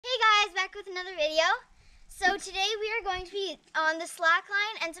back with another video. So today we are going to be on the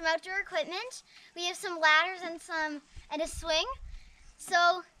slackline and some outdoor equipment. We have some ladders and a swing.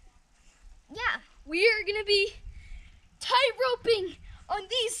 So yeah, we are gonna be tight roping on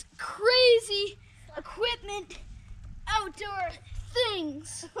these crazy equipment outdoor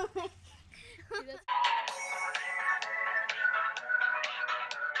things.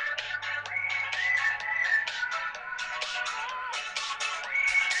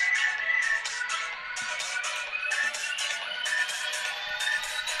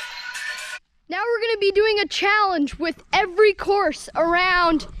 Now we're going to be doing a challenge with every course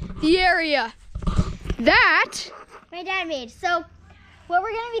around the area that my dad made. So what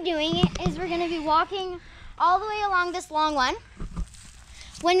we're going to be doing is we're going to be walking all the way along this long one.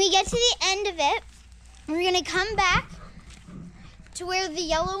 When we get to the end of it, we're going to come back to where the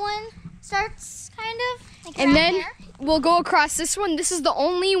yellow one starts, kind of. Like and then there. We'll go across this one. This is the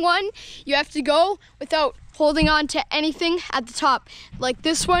only one you have to go without holding on to anything at the top. Like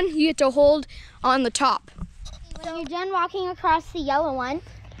this one, you get to hold on the top. When you're done walking across the yellow one,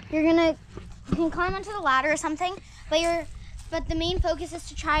 you can climb onto the ladder or something, but the main focus is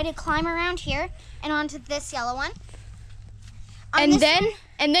to try to climb around here and onto this yellow one. And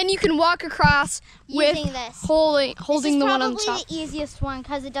then you can walk across with this. holding the one on the top. This is probably the easiest one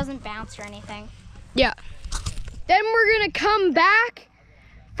because it doesn't bounce or anything. Yeah. Then we're gonna come back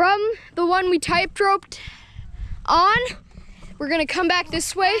from the one we tight roped on. We're gonna come back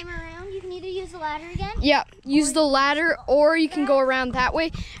this way. Climb around. You can either use the ladder again. Yeah, use the ladder, or you can go around that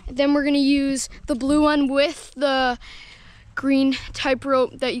way. Then we're gonna use the blue one with the green type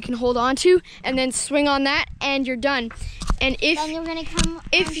rope that you can hold on to, and then swing on that, and you're done. And then you're gonna come on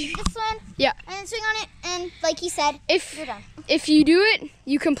this one, yeah, and swing on it, and like he said, you're done. If you do it,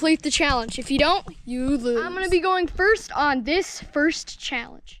 you complete the challenge. If you don't, you lose. I'm gonna be going first on this first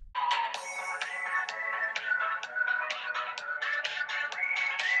challenge.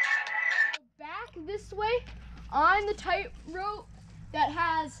 Back this way on the tight rope that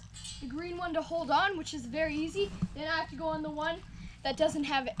has the green one to hold on, which is very easy. Then I have to go on the one that doesn't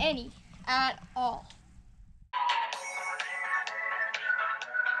have any at all.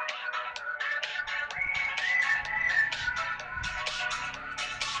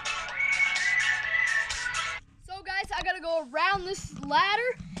 So guys, I gotta go around this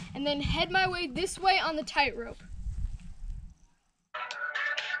ladder and then head my way this way on the tightrope.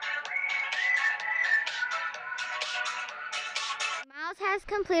 Miles has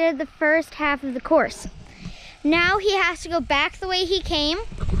completed the first half of the course. Now he has to go back the way he came,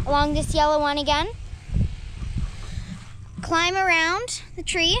 along this yellow one again, climb around the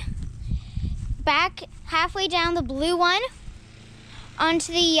tree, back halfway down the blue one,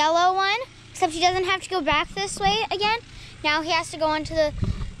 onto the yellow one, except he doesn't have to go back this way again. Now he has to go onto the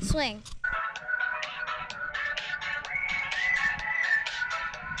swing.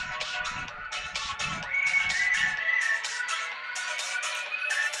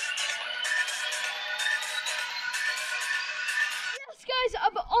 Guys,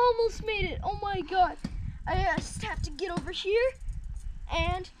 I've almost made it. Oh my god. I just have to get over here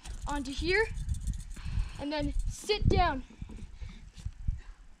and onto here and then sit down.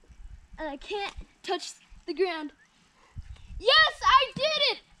 And I can't touch the ground. Yes, I did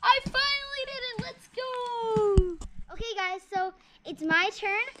it! I finally did it! Let's go! Okay guys, so it's my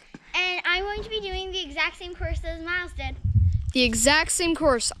turn and I'm going to be doing the exact same course as Miles did. The exact same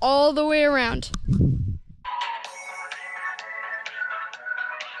course all the way around.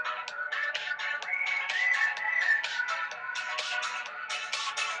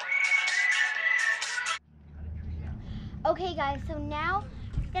 Okay guys, so now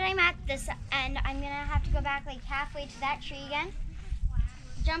that I'm at this end, I'm gonna have to go back like halfway to that tree again,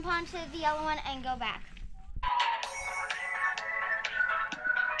 jump onto the yellow one and go back.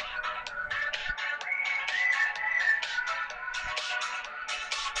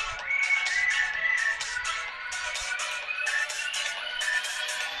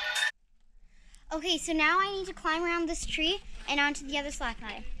 Okay, so now I need to climb around this tree and onto the other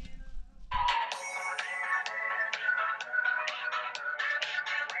slackline.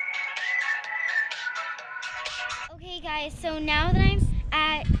 Okay guys, so now that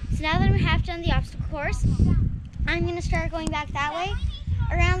I'm half done the obstacle course, I'm gonna start going back that way,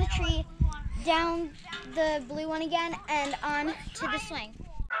 around the tree, down the blue one again, and on to the swing.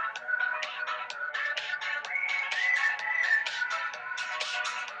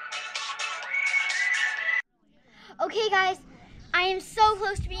 Okay guys, I am so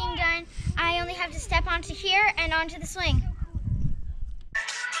close to being done. I only have to step onto here and onto the swing.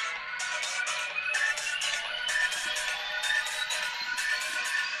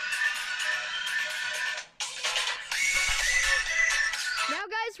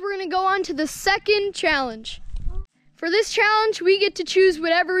 gonna go on to the second challenge. For this challenge, we get to choose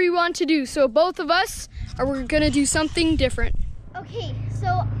whatever we want to do. So both of us we're gonna do something different. Okay, so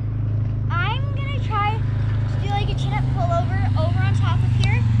I'm gonna try to do like a chin-up pullover over on top of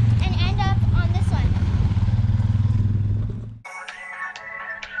here and end up on this one.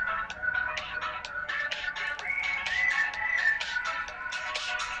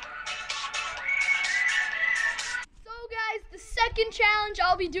 So guys, the second challenge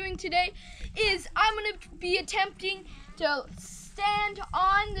I'll be doing today is I'm gonna be attempting to stand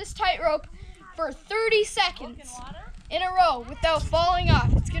on this tightrope for 30 seconds in a row without falling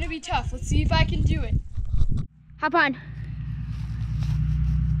off. It's gonna be tough. Let's see if I can do it. Hop on.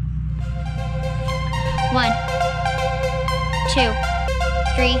 1, 2,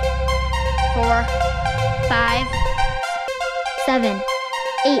 3, 4, 5, 7, 8,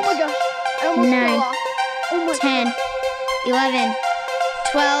 Oh my gosh, I almost 9, fell off. Oh my 10, 11,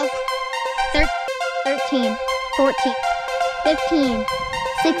 12, 13, 14, 15,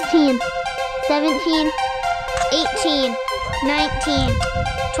 16, 17, 18, 19,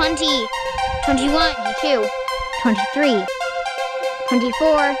 20, 21, 22, 23,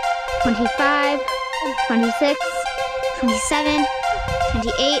 24, 25, 26, 27,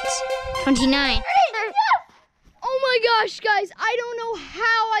 28, 29. Oh my gosh, guys, I don't know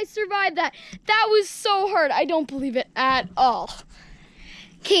how I survived that. That was so hard. I don't believe it at all.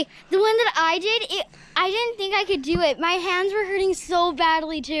 Okay, the one that I did, I didn't think I could do it. My hands were hurting so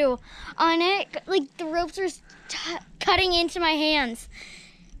badly too on it. Like the ropes were cutting into my hands.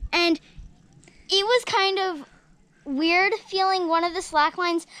 And it was kind of weird feeling one of the slack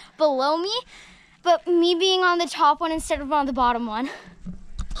lines below me, but me being on the top one instead of on the bottom one.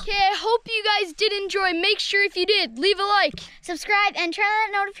 Okay, I hope you guys did enjoy. Make sure if you did, leave a like. Subscribe and turn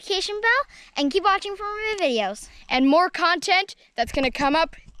on that notification bell and keep watching for more videos. And more content that's gonna come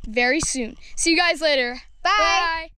up very soon. See you guys later. Bye. Bye.